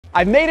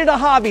I've made it a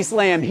hobby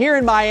slam here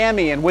in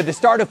Miami, and with the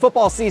start of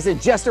football season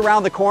just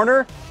around the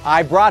corner,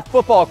 I brought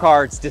football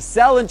cards to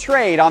sell and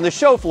trade on the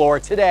show floor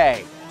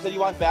today. So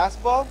you want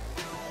basketball?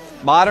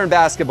 Modern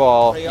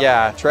basketball,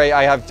 yeah.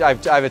 I have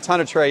a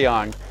ton of Trae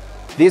Young.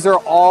 These are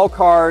all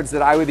cards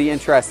that I would be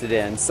interested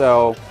in.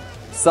 So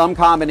some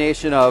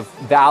combination of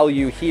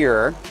value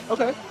here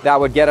that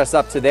would get us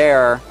up to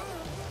there,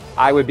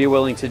 I would be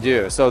willing to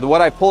do. So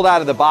what I pulled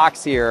out of the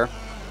box here,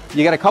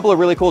 you got a couple of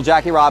really cool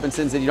Jackie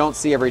Robinsons that you don't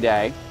see every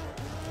day.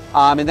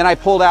 And then I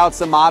pulled out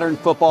some modern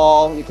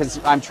football because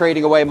I'm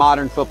trading away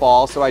modern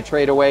football. So I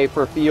trade away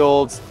for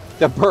Fields,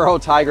 the Burrow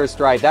Tiger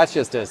Stripe. That's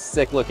just a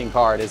sick looking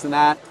card, isn't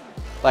that?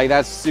 Like,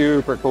 that's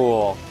super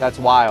cool. That's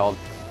wild.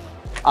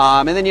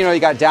 And then, you know, you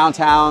got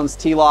Downtowns,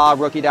 T-Law,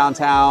 rookie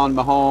Downtown,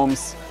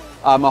 Mahomes,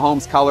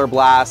 Mahomes Color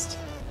Blast,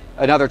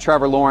 another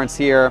Trevor Lawrence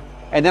here.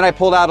 And then I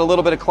pulled out a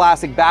little bit of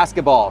classic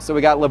basketball. So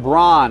we got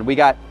LeBron, we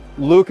got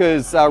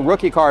Luka's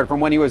rookie card from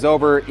when he was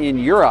over in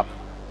Europe.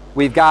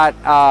 We've got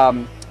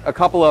a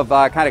couple of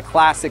kind of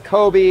classic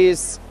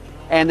Kobe's,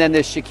 and then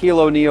this Shaquille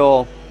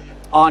O'Neal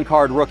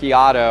on-card rookie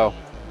auto.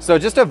 So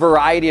just a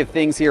variety of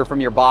things here from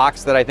your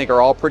box that I think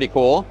are all pretty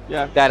cool.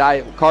 Yeah.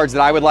 Cards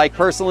that I would like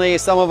personally.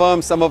 Some of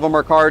them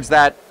are cards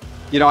that,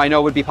 you know, I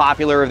know would be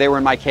popular if they were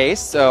in my case.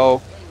 So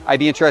I'd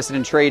be interested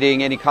in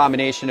trading any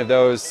combination of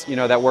those, you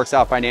know, that works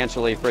out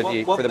financially for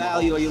the. What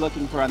value are you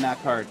looking for on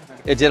that card?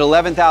 It did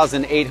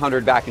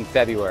 11,800 back in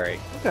February.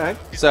 Okay.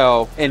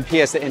 So in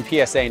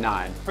PSA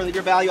 9. For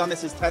your value on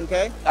this is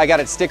 10K? I got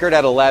it stickered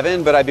at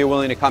 11, but I'd be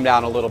willing to come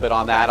down a little bit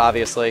on that,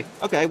 obviously.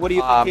 Okay. What do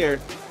you think here?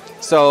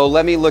 So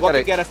let me look at it.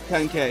 What could get us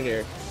 10K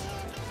here?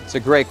 It's a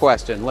great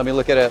question. Let me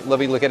look at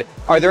it.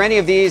 Are there any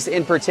of these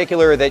in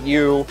particular that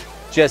you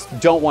just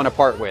don't want to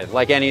part with?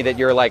 Like any that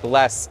you're like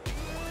less,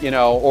 you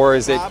know, or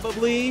is it?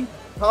 Probably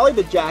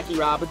the Jackie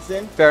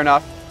Robinson. Fair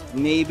enough.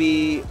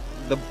 Maybe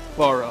the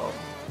Burrow.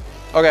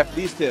 Okay.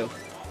 These two.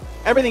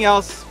 Everything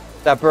else.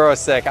 That Burrow is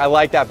sick. I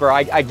like that Burrow.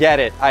 I get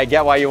it. I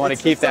get why you want to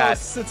keep that.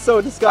 It's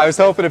so disgusting. I was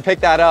hoping to pick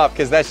that up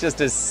because that's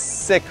just a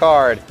sick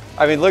card.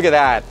 I mean, look at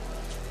that.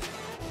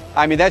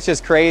 I mean, that's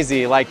just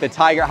crazy. Like the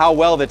Tiger, how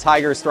well the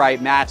Tiger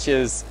Stripe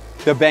matches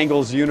the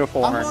Bengals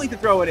uniform. I'm willing to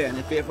throw it in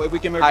if we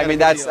can.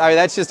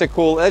 That's just a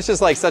cool. That's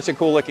just like such a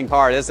cool looking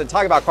card.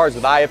 Talk about cards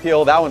with eye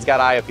appeal. That one's got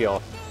eye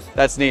appeal.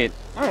 That's neat.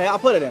 All right, I'll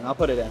put it in. All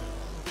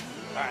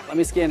right, let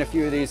me scan a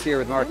few of these here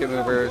with market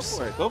movers.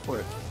 Go for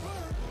it.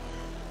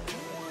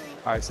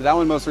 All right, so that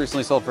one most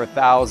recently sold for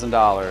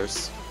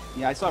 $1,000.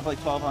 Yeah, I saw it for like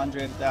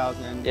 1,200,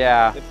 1,000.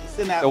 Yeah. It's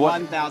in that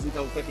 1,000 to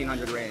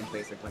 1,500 range,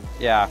 basically.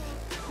 Yeah.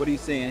 What are you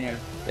seeing here?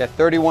 Yeah,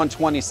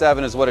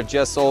 3127 is what it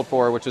just sold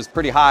for, which was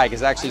pretty high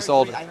because it actually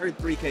sold. I heard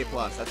 3K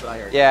plus. That's what I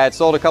heard. Yeah, it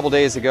sold a couple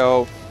days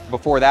ago.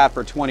 Before that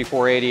for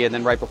 2,480, and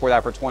then right before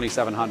that for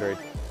 2,700.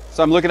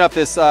 So I'm looking up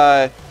this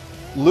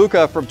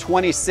Luka from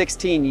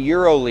 2016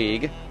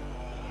 EuroLeague,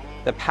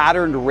 the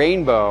patterned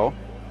rainbow.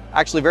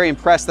 Actually, very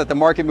impressed that the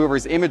market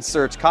movers image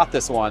search caught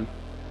this one.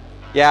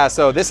 Yeah,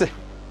 so this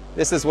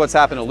is what's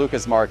happened to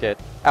Luka's market.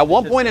 At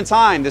one point in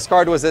time, this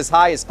card was as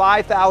high as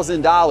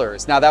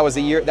 $5,000. Now that was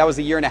a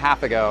year and a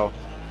half ago.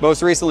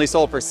 Most recently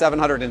sold for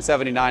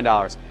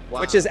 $779,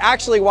 which is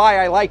actually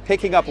why I like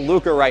picking up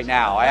Luka right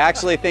now. I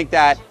actually think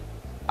that,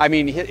 I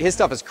mean, his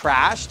stuff has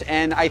crashed,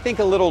 and I think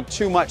a little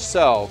too much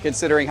so,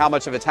 considering how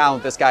much of a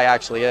talent this guy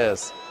actually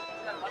is.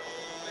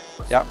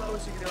 Yep.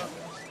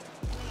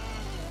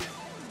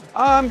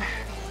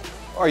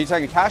 Are you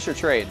talking cash or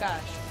trade?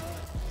 Cash.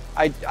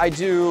 I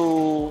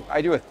do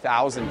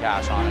 1,000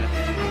 cash on it.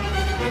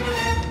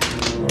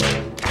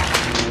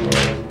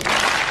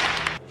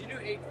 You do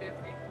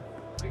 850.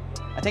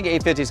 I think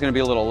 850 is going to be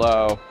a little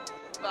low.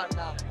 About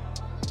 9.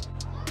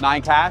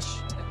 9 cash?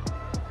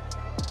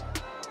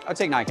 I'll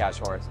take 9 cash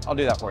for it. I'll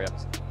do that for you.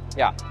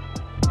 Yeah.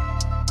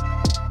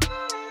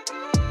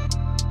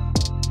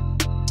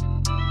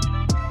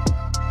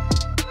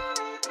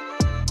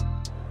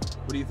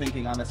 What are you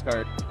thinking on this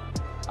card?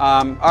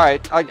 All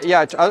right.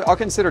 I'll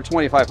consider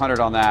 2,500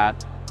 on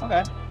that.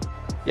 Okay.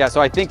 Yeah.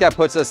 So I think that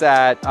puts us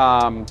at.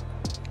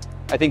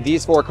 I think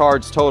these 4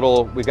 cards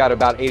total, we've got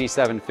about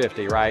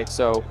 8,750, right?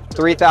 So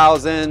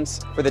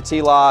 3,000 for the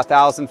T-Law,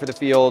 1,000 for the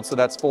Field, so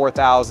that's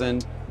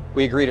 4,000.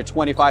 We agreed to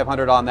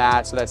 2,500 on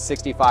that, so that's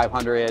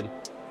 6,500,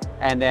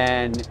 and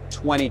then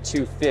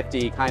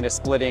 2,250, kind of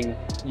splitting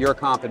your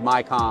comp and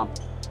my comp,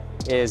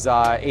 is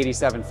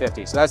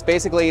 8,750. So that's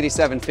basically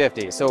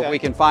 8,750. So if we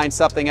can find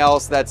something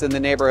else that's in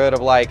the neighborhood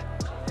of like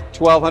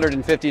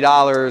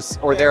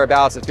 $1,250 or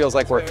thereabouts, it feels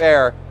like we're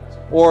fair.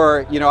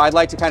 Or, you know, I'd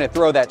like to kind of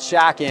throw that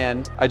Shaq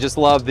in. I just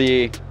love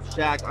the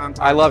Shaq on card.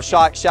 I love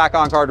Shaq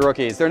on card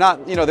rookies. They're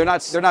not, you know, they're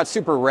not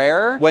super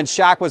rare. When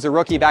Shaq was a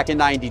rookie back in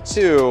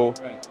 '92,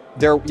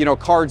 you know,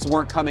 cards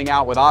weren't coming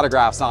out with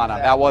autographs on them.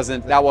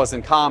 That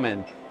wasn't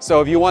common. So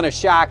if you want a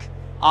Shaq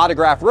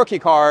autograph rookie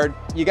card,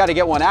 you got to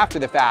get one after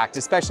the fact,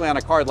 especially on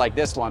a card like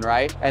this one,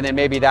 right? And then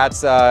maybe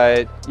that's,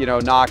 you know,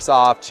 knocks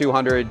off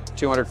 200,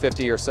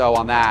 250 or so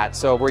on that.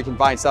 So if we can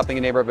find something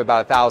in the neighborhood of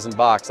about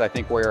 $1,000,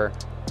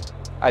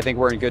 I think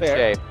we're in good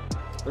shape.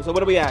 So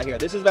what are we at here?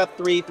 This is about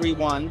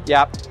 331.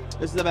 Yep.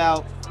 This is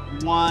about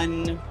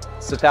 1.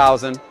 It's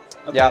 1,000.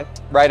 Okay. Yep.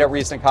 Right at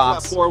recent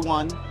About comps.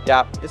 4.1.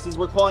 Yep. This is,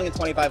 we're calling it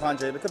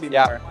 2,500. It could be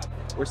Yep. more.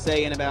 We're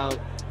saying about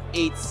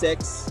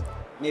 8.6,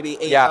 maybe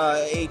 8. Yeah.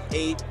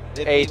 8.8.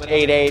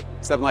 888,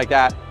 something like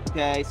that.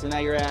 Okay, so now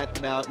you're at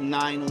about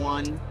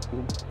 9.1.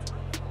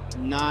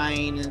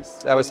 9.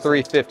 That was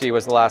 350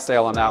 was the last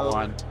sale on that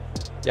one.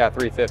 Yeah,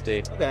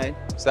 350. Okay.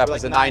 So that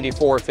was a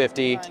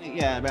 94.50.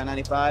 Yeah, about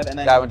 95. And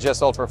then That one just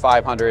sold for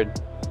 500.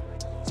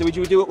 So would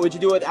you do it? Would you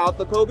do it without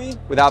the Kobe?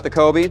 Without the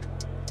Kobe?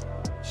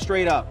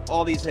 Straight up,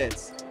 all these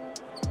hits.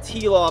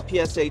 T-Law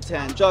PSA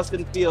 10,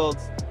 Justin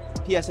Fields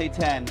PSA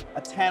 10,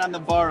 a 10 on the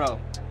Burrow,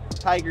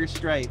 Tiger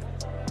Stripe.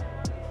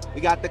 We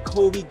got the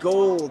Kobe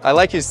Gold. I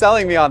like you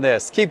selling me on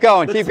this. Keep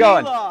going, The keep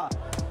going. T-Law,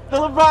 the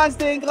LeBron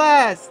stained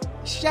glass,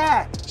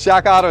 Shaq.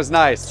 Shaq Auto's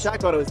nice.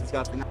 Shaq Auto is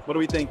disgusting. What are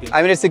we thinking?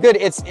 I mean, it's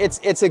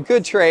a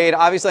good trade.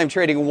 Obviously, I'm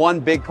trading one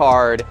big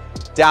card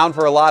down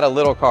for a lot of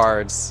little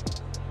cards.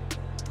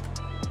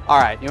 All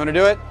right, you want to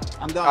do it?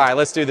 I'm done. All right,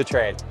 let's do the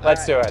trade.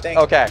 Let's do it. thank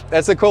you. Okay,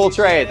 that's a cool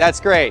Appreciate trade. it.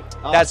 That's great.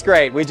 That's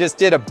great. We just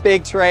did a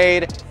big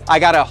trade. I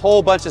got a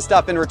whole bunch of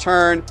stuff in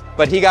return,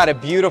 but he got a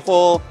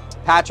beautiful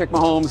Patrick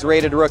Mahomes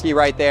rated rookie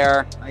right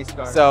there. Nice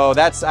card. So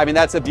that's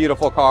a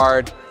beautiful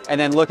card. And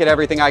then look at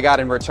everything I got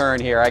in return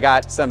here. I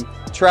got some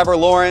Trevor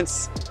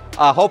Lawrence.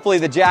 Hopefully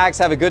the Jags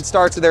have a good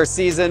start to their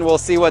season. We'll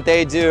see what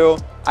they do.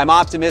 I'm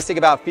optimistic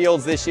about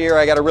Fields this year.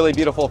 I got a really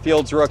beautiful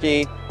Fields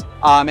rookie.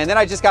 And then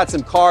I just got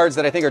some cards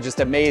that I think are just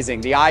amazing.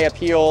 The eye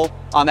appeal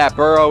on that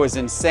Burrow is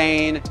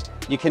insane.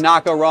 You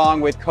cannot go wrong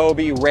with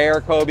Kobe,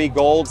 rare Kobe,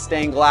 gold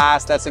stained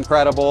glass. That's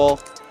incredible.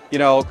 You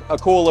know, a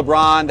cool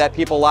LeBron that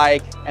people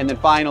like. And then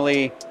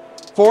finally,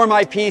 for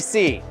my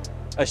PC,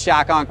 a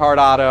Shaq on card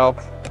auto.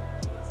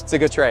 It's a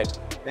good trade.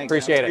 Thanks,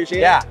 Appreciate man. it.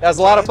 Appreciate Yeah, it. that was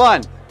a lot of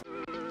fun.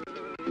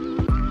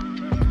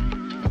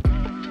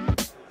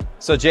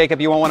 So Jacob,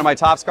 you want one of my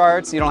Topps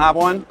cards? You don't have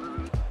one?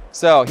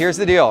 So here's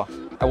the deal.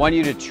 I want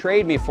you to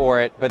trade me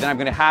for it, but then I'm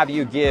gonna have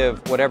you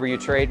give whatever you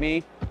trade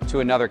me to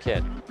another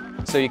kid.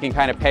 So you can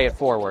kind of pay it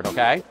forward,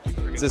 okay?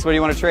 Is this what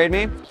you want to trade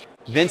me?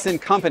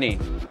 Vincent Company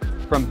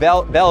from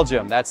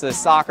Belgium. That's a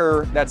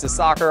soccer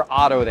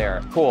auto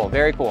there. Cool,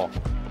 very cool.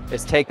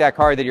 Let's take that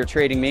card that you're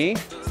trading me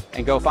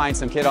and go find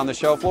some kid on the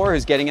show floor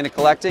who's getting into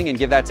collecting and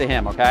give that to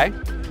him, okay?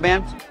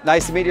 Man,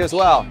 nice to meet you as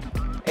well.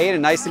 Aiden,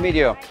 nice to meet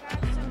you.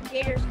 Some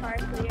Gators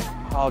cards for you.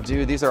 Oh,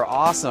 dude, these are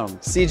awesome.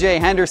 CJ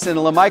Henderson,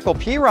 LaMichael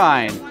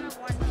Pirine.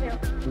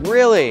 1 2.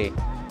 Really?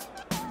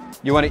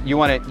 You want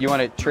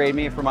to trade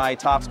me for my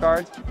Topps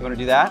card? You want to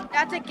do that?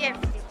 That's a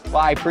gift. Well,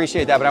 I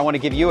appreciate that, but I want to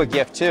give you a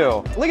gift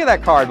too. Look at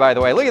that card, by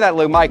the way. Look at that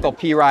LaMichael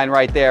Pirine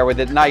right there with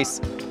the nice,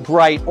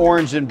 bright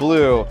orange and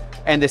blue,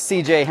 and the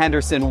CJ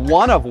Henderson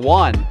 1 of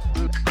 1.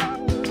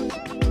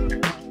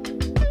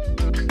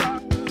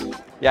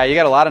 Yeah, you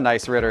got a lot of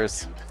nice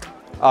Ritters.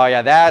 Oh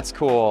yeah, that's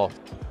cool.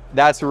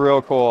 That's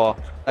real cool.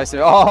 I see.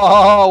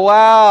 Oh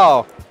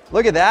wow!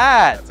 Look at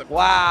that!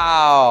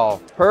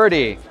 Wow,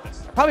 Purdy.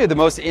 Probably the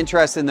most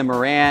interest in the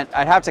Morant.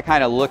 I'd have to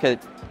kind of look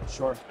at.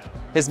 Sure.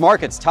 His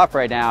market's tough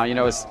right now. You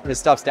know, his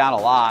stuff's down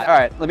a lot. All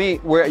right, let me.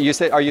 Are you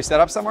set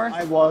up somewhere?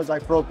 I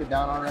broke it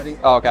down already.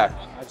 Oh, okay.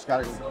 I just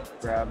gotta go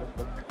grab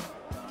it.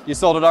 You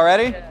sold it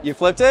already? Yeah. You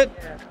flipped it?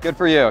 Yeah. Good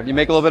for you. You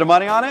make a little bit of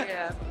money on it?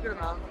 Yeah, good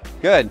amount.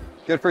 Good.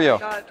 Good for you.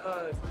 Got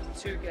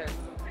 2K.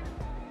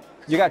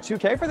 You got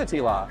 2K for the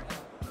T-Law.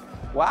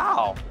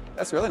 Wow,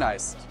 that's really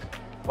nice.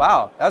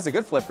 Wow, that was a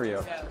good flip for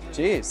you. Yeah.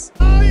 Jeez.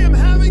 I am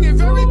having a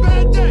very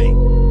bad day.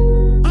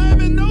 I am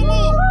in no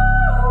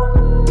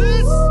mood.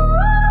 This,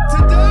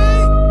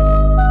 today,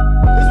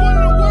 is one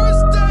of the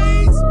worst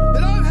days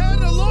that I've had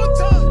in a long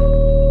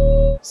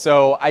time.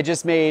 So I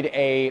just made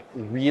a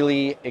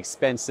really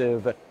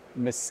expensive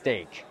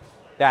mistake.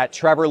 That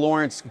Trevor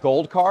Lawrence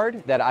gold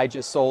card that I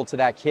just sold to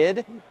that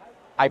kid,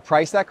 I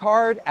priced that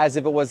card as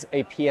if it was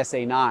a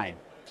PSA 9.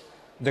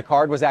 The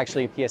card was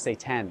actually a PSA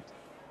 10.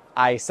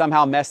 I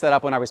somehow messed that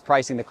up when I was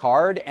pricing the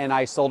card, and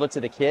I sold it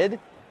to the kid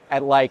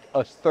at like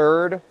a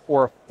third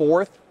or a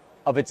fourth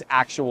of its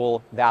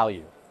actual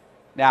value.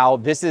 Now,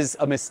 this is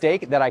a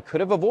mistake that I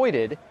could have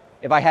avoided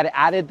if I had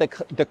added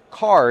the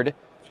card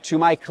to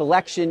my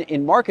collection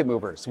in Market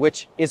Movers,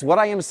 which is what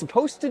I am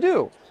supposed to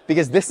do,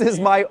 because this is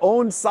my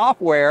own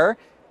software,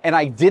 and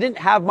I didn't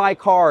have my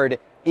card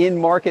in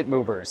Market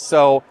Movers.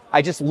 So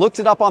I just looked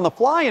it up on the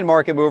fly in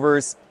Market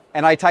Movers,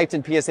 and I typed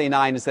in PSA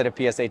 9 instead of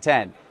PSA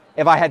 10.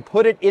 If I had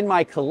put it in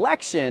my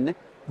collection,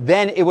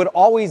 then it would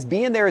always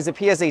be in there as a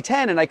PSA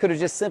 10, and I could have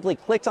just simply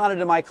clicked on it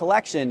in my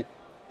collection,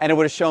 and it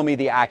would have shown me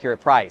the accurate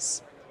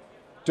price.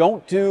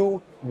 Don't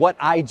do what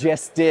I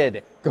just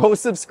did. Go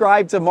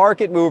subscribe to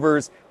Market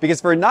Movers, because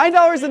for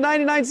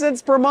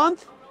 $9.99 per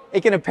month,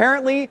 it can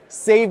apparently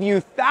save you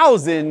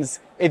thousands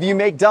if you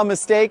make dumb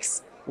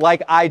mistakes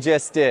like I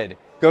just did.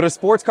 Go to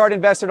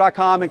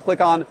sportscardinvestor.com and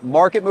click on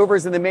Market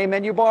Movers in the main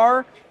menu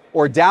bar,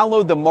 or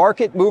download the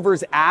Market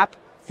Movers app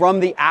from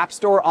the App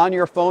Store on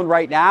your phone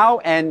right now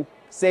and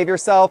save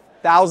yourself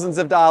thousands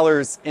of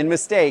dollars in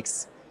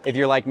mistakes if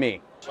you're like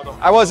me.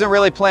 I wasn't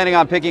really planning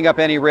on picking up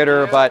any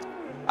Ritter, but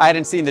I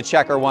hadn't seen the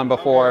checker one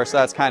before, so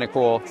that's kind of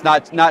cool.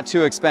 It's not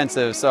too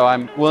expensive, so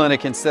I'm willing to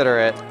consider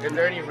it. Is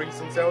there any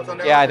recent sales on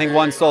that? Yeah, I think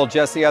one sold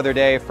just the other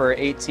day for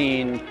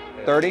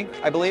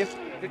 $18.30, I believe.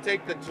 You could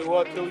take the two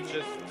up too,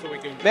 just so we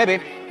can.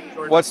 Maybe.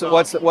 What's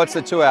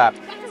the 2 app?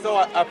 So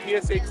a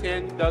PSA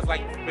 10 does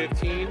like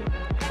 15.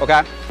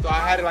 Okay. So I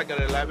had it like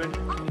at 11.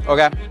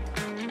 Okay.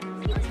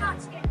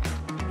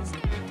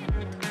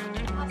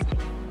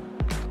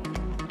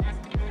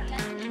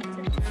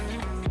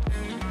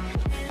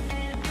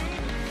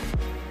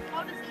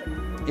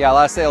 Yeah,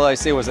 last sale I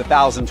see was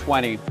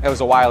 1,020. It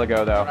was a while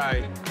ago though.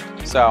 Right.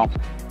 So.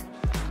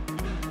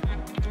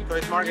 So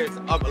its market is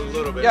up a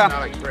little bit. Yeah. Not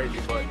like crazy,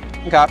 but.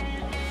 Okay.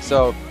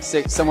 So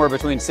somewhere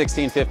between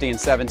 1,650 and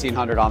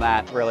 1,700 on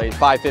that, really.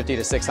 550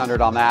 to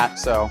 600 on that.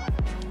 So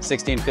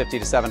 1,650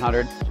 to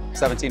 700,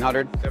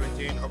 1,700.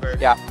 17. Okay.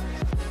 Yeah.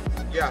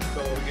 Yeah.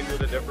 So we can do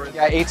the difference.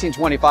 Yeah,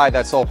 1825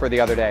 that sold for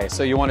the other day.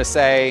 So you want to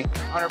say?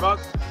 $100.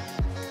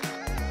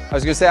 I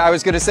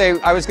was gonna say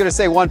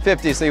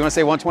 150. So you want to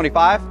say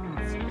 125?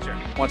 Sure.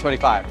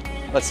 125.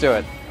 Let's do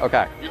it.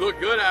 Okay. You look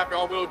good after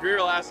all-wheel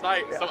drill last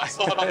night. So I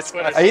saw it on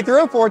Twitter. He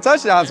threw 4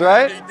 touchdowns,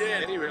 right? He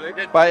did. He really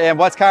did. But and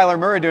what's Kyler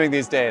Murray doing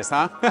these days,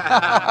 huh?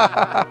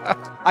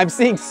 I'm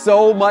seeing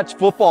so much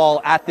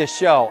football at this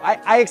show.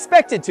 I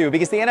expected to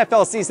because the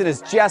NFL season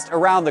is just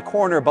around the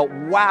corner, but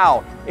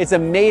wow, it's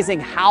amazing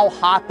how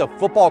hot the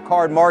football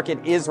card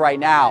market is right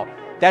now.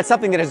 That's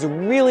something that has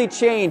really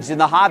changed in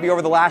the hobby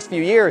over the last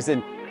few years,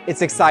 and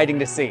it's exciting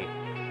to see.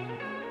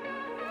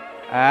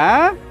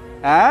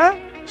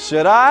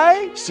 Should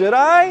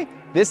I?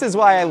 This is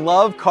why I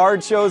love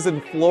card shows in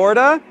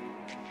Florida.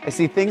 I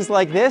see things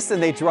like this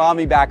and they draw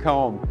me back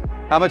home.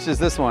 How much is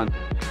this one?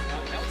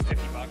 That was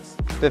 50 bucks.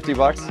 50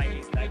 bucks?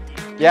 Nike.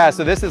 Yeah,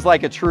 so this is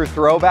like a true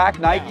throwback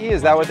Nike,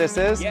 is that what this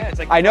is? Yeah, it's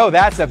like I know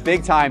that's a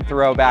big time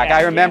throwback. Yeah,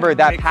 I remember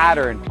that big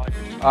pattern.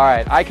 All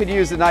right, I could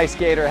use a nice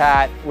Gator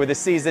hat with the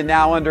season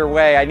now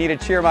underway. I need to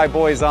cheer my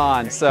boys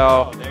on,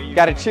 so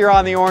got to cheer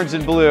on the orange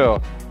and blue.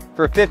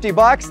 For 50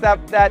 bucks,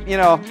 that you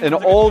know, an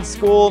old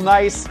school,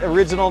 nice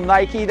original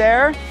Nike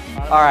there.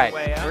 All right,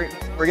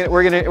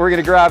 we're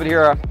gonna grab it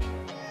here.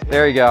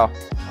 There you go.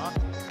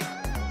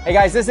 Hey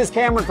guys, this is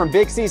Cameron from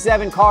Big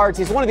C7 Cards.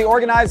 He's one of the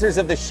organizers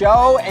of the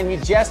show, and he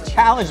just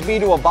challenged me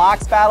to a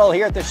box battle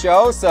here at the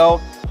show.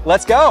 So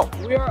let's go.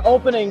 We are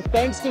opening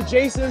thanks to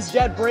Jason's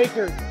Jet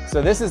Breaker.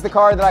 So this is the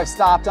card that I've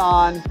stopped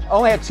on.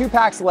 Only had 2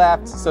 packs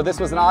left, so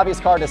this was an obvious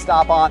card to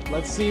stop on.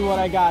 Let's see what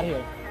I got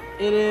here.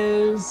 It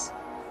is.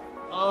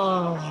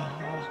 I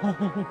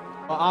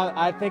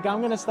think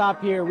I'm gonna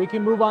stop here. We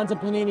can move on to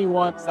Panini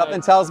 1.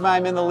 Something tells me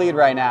I'm in the lead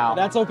right now.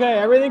 That's okay.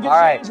 Everything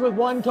can change with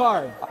one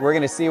card. We're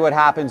gonna see what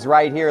happens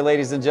right here,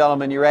 ladies and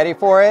gentlemen. You ready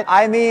for it?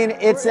 I mean,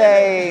 it's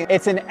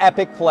an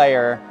epic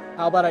player.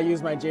 How about I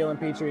use my Jalen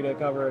Petrie to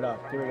cover it up?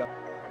 Here we go.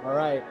 All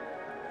right.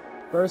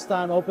 First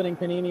time opening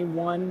Panini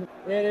 1.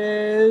 It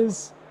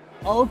is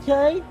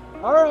okay.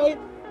 All right.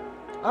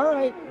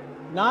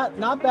 Not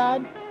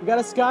bad. We got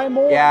a Sky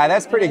Moore. Yeah,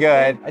 that's pretty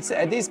good. I'd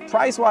say these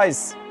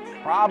price-wise,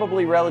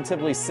 probably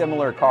relatively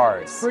similar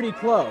cards. Pretty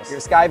close.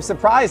 Your Sky, I'm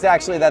surprised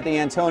actually that the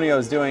Antonio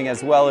is doing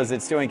as well as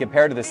it's doing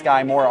compared to the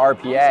Sky Moore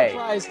RPA. I'm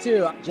surprised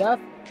too.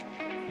 Jeff,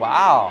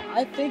 wow.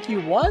 I think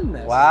you won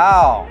this.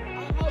 Wow.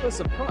 I was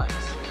surprised.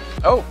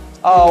 Oh,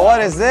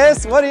 what is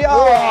this? What is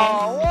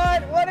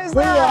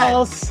that?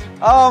 Else?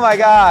 Oh my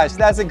gosh,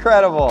 that's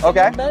incredible.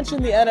 Okay. You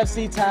mentioned the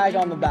NFC tag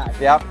on the back.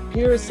 Yep.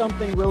 Here is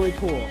something really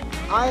cool.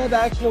 I have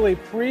actually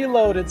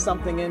preloaded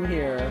something in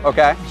here.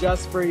 Okay.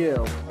 Just for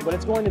you. What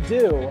it's going to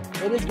do,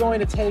 it is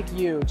going to take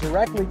you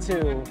directly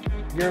to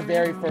your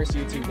very first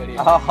YouTube video.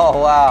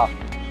 Oh wow,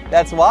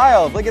 that's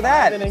wild. Look at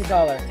that. Even in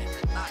color.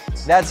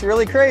 That's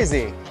really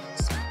crazy.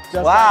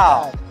 Just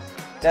Wow, like that.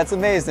 that's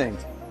amazing.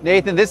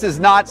 Nathan, this is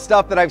not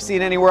stuff that I've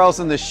seen anywhere else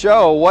in the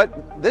show. What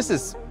is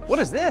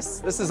this?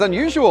 This is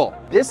unusual.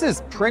 This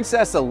is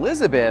Princess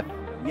Elizabeth.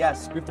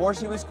 Yes, before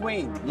she was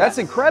queen. That's Yes.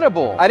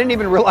 incredible. I didn't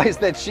even realize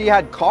that she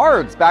had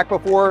cards back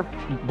before,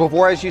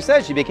 as you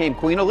said, she became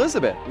Queen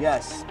Elizabeth.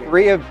 Yes.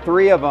 Three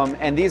of them,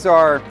 and these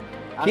are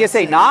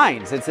PSA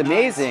 9s. It's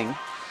amazing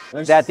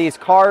that these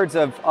cards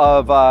of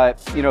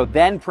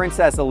then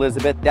Princess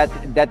Elizabeth,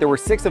 that there were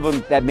 6 of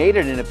them that made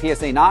it in a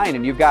PSA 9,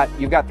 and you've got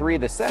 3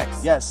 of the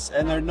 6. Yes,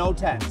 and there are no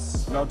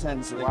 10s. No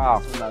 10s.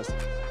 Wow.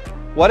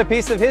 What a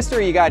piece of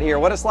history you got here.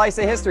 What a slice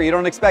of history. You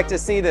don't expect to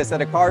see this at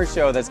a car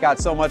show that's got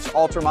so much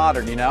ultra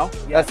modern, you know?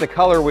 Yeah. That's the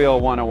Color Wheel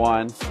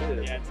 101.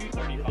 Yeah,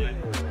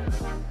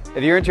 235.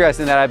 If you're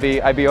interested in that,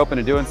 I'd be open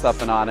to doing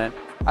something on it.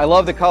 I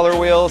love the color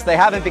wheels. They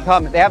haven't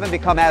become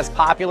as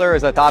popular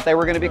as I thought they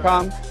were going to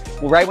become.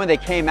 Well, right when they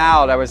came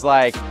out, I was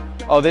like,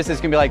 oh, this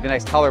is going to be like the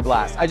next Color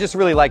Blast. I just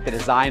really like the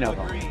design of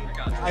them.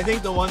 I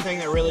think the one thing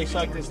that really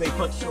sucked is they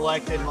put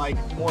Select in like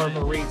more of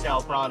a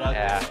retail product.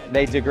 Yeah,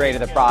 they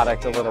degraded the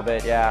product a little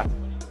bit, yeah.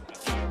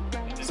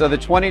 So the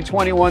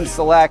 2021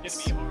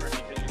 Select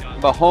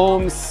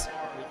Mahomes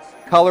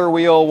Color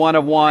Wheel 1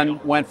 of 1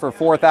 went for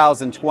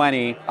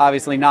 $4,020.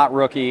 Obviously not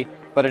rookie,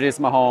 but it is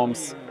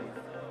Mahomes.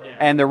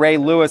 And the Ray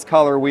Lewis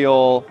color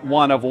wheel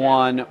 1 of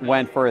 1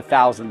 went for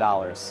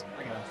 $1,000.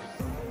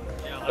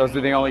 Those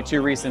are the only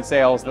 2 recent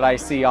sales that I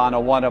see on a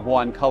 1 of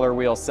 1 color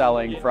wheel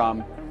selling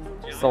from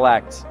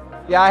Select.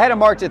 Yeah, I had it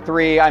marked at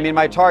 3. I mean,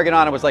 my target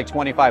on it was like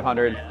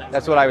 2,500.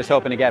 That's what I was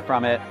hoping to get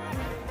from it.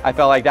 I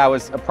felt like that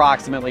was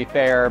approximately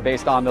fair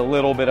based on the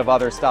little bit of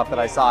other stuff that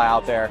I saw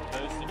out there.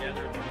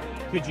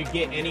 Could you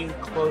get any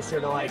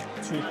closer to like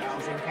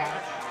 2,000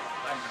 cash?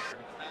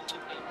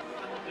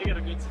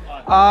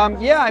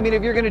 Yeah, I mean,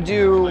 if you're gonna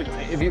do,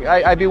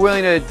 I'd be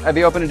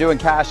open to doing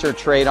cash or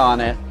trade on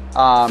it.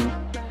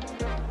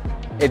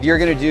 If you're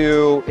gonna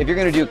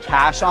do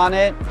cash on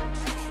it,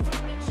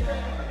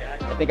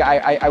 I think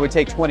I would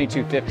take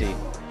 2,250,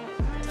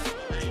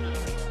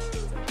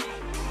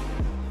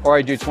 or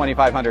I'd do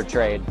 2,500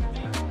 trade.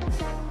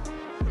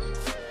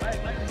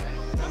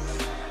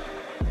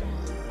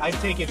 I'd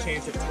take a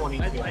chance at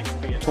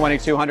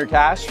 2,200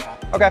 cash.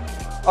 Okay,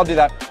 I'll do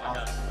that.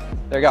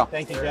 There you go.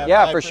 Thank you, Geoff.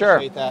 Yeah, I for sure.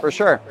 appreciate that For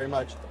sure. very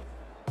much.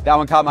 That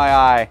one caught my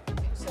eye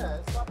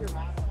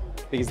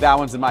because that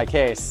one's in my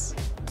case.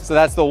 So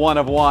that's the 1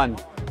 of 1.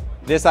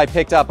 This I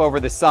picked up over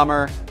the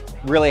summer.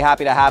 Really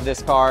happy to have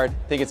this card.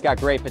 Think it's got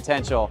great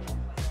potential.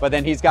 But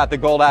then he's got the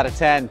gold out of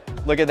 10.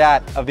 Look at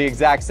that, of the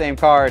exact same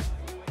card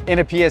in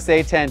a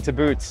PSA 10 to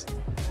boots.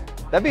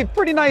 That'd be a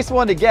pretty nice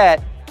one to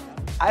get.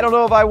 I don't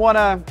know if I want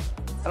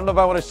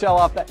to shell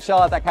out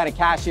that kind of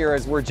cash here,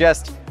 as we're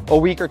just a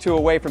week or 2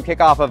 away from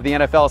kickoff of the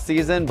NFL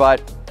season, but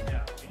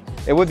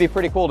it would be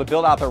pretty cool to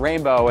build out the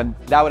rainbow, and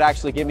that would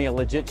actually give me a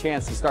legit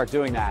chance to start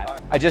doing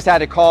that. I just had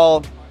to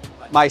call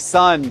my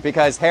son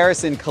because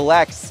Harrison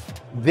collects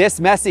this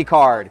Messi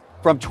card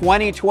from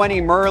 2020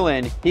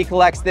 Merlin. He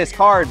collects this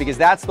card because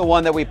that's the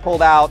one that we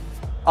pulled out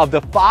of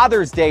the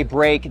Father's Day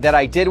break that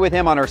I did with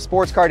him on our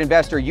Sports Card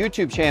Investor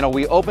YouTube channel.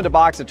 We opened a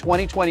box of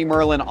 2020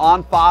 Merlin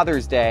on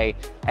Father's Day,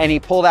 and he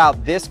pulled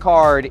out this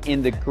card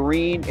in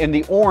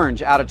the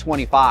orange out of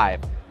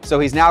 25.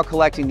 So he's now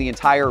collecting the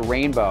entire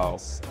rainbow.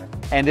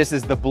 And this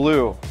is the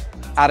blue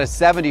out of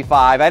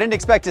 75. I didn't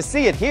expect to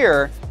see it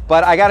here,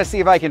 but I got to see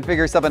if I can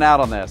figure something out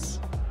on this.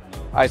 All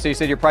right, so you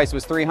said your price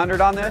was 300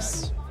 on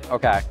this?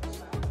 Okay.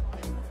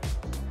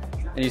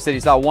 And you said you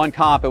saw one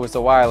comp, it was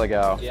a while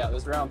ago. Yeah, it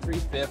was around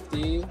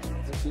 350. It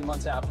was a few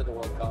months after the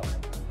World Cup.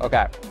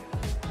 Okay.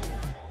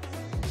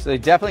 So they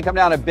definitely come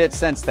down a bit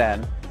since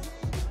then.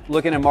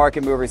 Looking at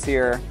market movers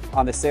here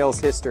on the sales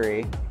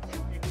history.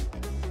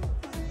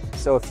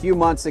 So a few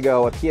months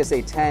ago, a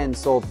PSA 10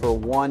 sold for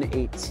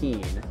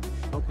 118.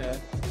 Okay.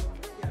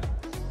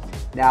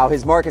 Now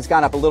his market's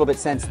gone up a little bit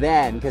since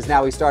then because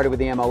now he started with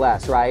the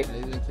MLS, right? Yeah,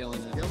 he's been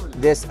killing it.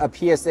 This, a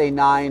PSA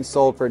 9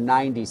 sold for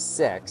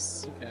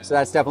 96. Okay. So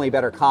that's definitely a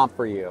better comp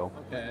for you.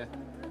 Okay.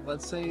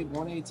 Let's say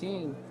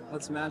 118.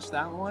 Let's match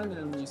that one.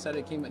 And you said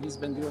he's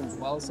been doing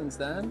well since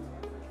then.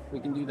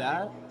 We can do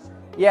that.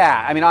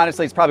 Yeah, I mean,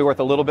 honestly, it's probably worth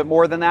a little bit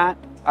more than that,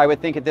 I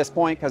would think, at this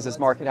point, because his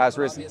market has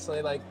risen.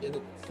 Obviously, like,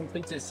 it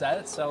completes his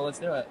set, so let's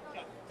do it.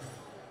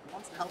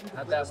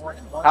 At that one.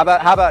 How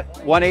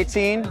about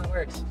 118? That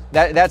works.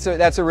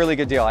 That's a really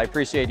good deal. I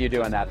appreciate you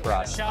doing that for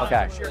us.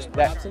 Okay.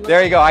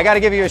 There you go. I got to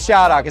give you a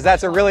shout out because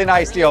that's a really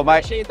nice deal.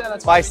 My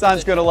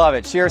son's going to love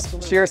it. Sheer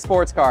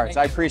Sports Cards.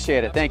 I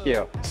appreciate it. Thank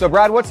you. So,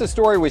 Brad, what's the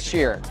story with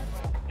Sheer?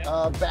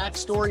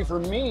 Backstory for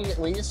me, at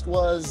least,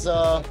 was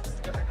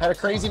had a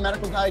crazy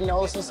medical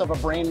diagnosis of a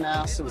brain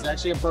mass. It was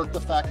actually a birth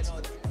defect.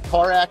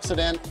 Car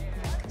accident.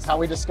 That's how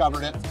we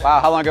discovered it. Wow,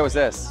 how long ago was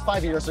this?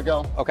 5 years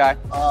ago. Okay.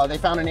 They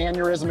found an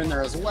aneurysm in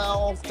there as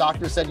well.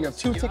 Doctor said, you have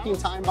 2 ticking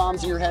time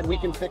bombs in your head. We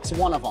can fix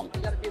one of them.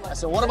 I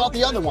said, what about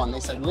the other one? They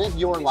said, live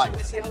your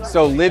life.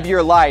 So live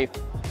your life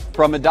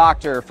from a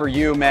doctor for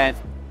you meant,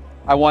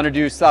 I want to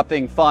do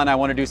something fun. I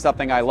want to do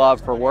something I love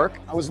for work.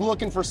 I was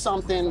looking for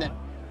something that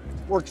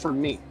worked for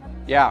me.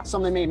 Yeah.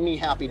 Something that made me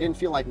happy, didn't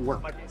feel like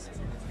work.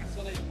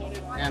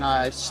 And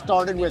I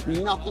started with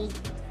nothing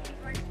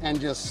and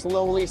just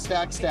slowly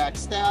stack.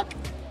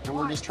 And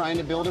we're just trying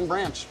to build and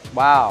branch.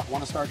 Wow.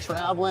 Want to start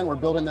traveling. We're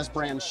building this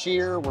brand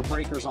Sheer. We're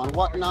breakers on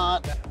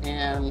Whatnot.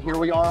 And here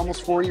we are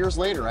almost 4 years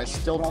later. I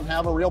still don't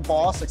have a real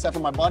boss except for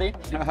my buddy.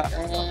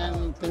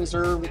 And things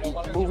are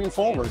moving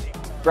forward.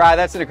 Brad,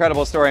 that's an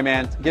incredible story,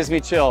 man. Gives me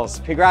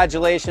chills.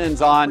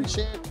 Congratulations on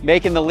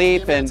making the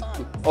leap and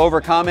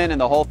overcoming and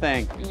the whole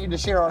thing. We need to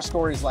share our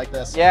stories like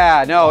this.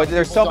 Yeah, no,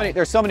 there's so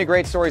many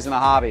great stories in the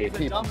hobby.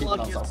 The dumb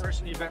luckiest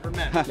person you've ever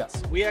met.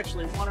 Yes. We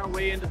actually won our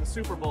way into the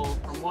Super Bowl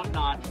from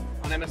Whatnot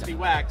on MSB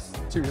Wax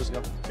 2 years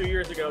ago. 2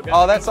 years ago.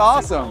 Oh, that's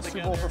awesome.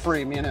 Super Bowl for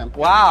free, me and him.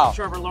 Wow.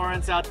 Trevor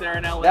Lawrence out there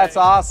in LA. That's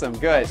awesome.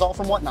 Good. It's all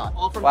from Whatnot.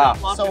 All from Wow.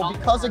 Whatnot. So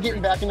because of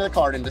getting back into the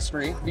card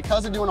industry,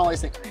 because of doing all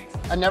these things,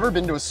 I've never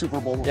been to a Super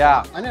Bowl before.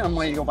 Yeah. I didn't have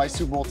money to go buy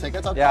Super Bowl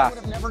tickets. I Yeah. would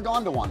have never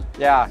gone to one.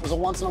 Yeah. It was a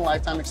once in a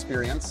lifetime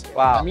experience.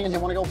 Wow. And me and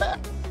him want to go back.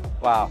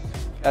 Wow.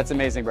 That's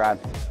amazing, Brad.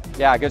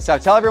 Yeah, good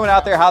stuff. Tell everyone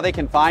out there how they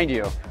can find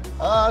you.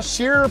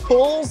 Sheer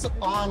Pulls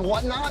on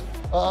Whatnot.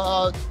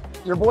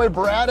 Your boy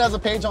Brad has a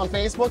page on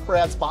Facebook,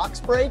 Brad's Box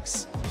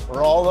Breaks.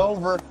 We're all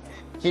over.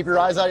 Keep your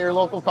eyes out at your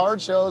local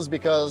card shows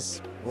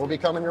because we'll be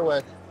coming your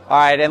way. All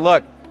right, and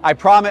look, I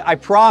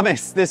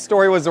promise this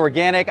story was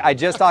organic. I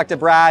just talked to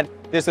Brad.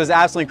 This was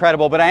absolutely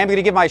incredible, but I am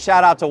gonna give my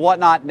shout out to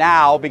Whatnot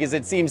now because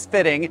it seems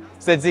fitting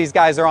since these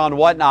guys are on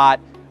Whatnot.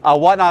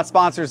 Whatnot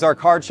sponsors our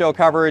card show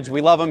coverage.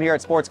 We love them here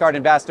at Sports Card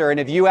Investor. And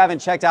if you haven't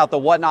checked out the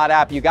Whatnot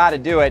app, you got to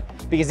do it,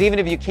 because even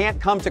if you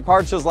can't come to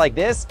card shows like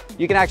this,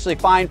 you can actually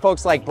find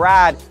folks like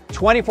Brad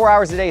 24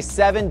 hours a day,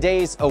 7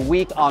 days a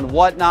week on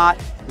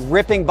Whatnot,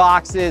 ripping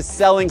boxes,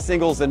 selling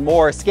singles, and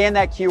more. Scan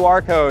that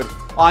QR code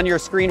on your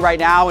screen right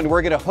now, and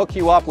we're going to hook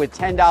you up with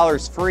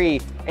 $10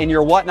 free in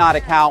your Whatnot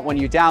account when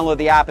you download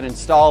the app and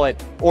install it.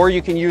 Or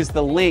you can use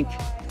the link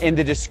in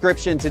the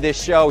description to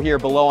this show here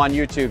below on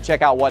YouTube.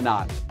 Check out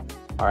Whatnot.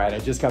 All right, I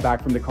just got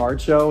back from the card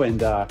show,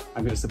 and I'm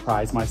going to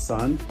surprise my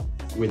son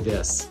with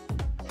this.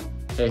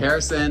 Hey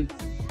Harrison,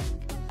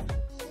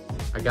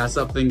 I got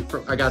something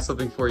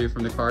for you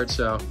from the card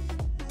show.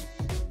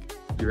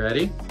 You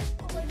ready?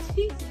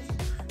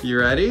 You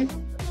ready?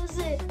 What is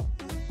it?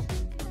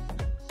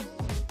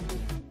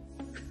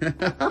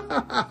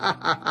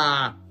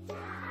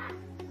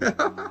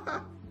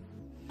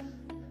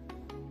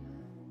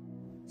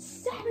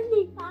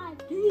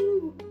 $75,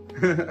 dude.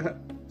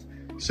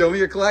 Show me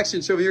your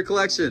collection. Show me your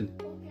collection.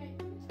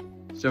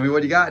 Show me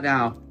what you got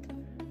now.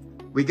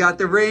 We got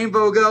the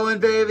rainbow going,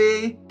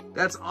 baby.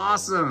 That's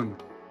awesome.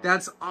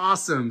 That's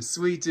awesome.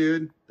 Sweet,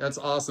 dude. That's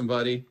awesome,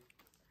 buddy.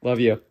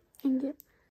 Love you. Thank you.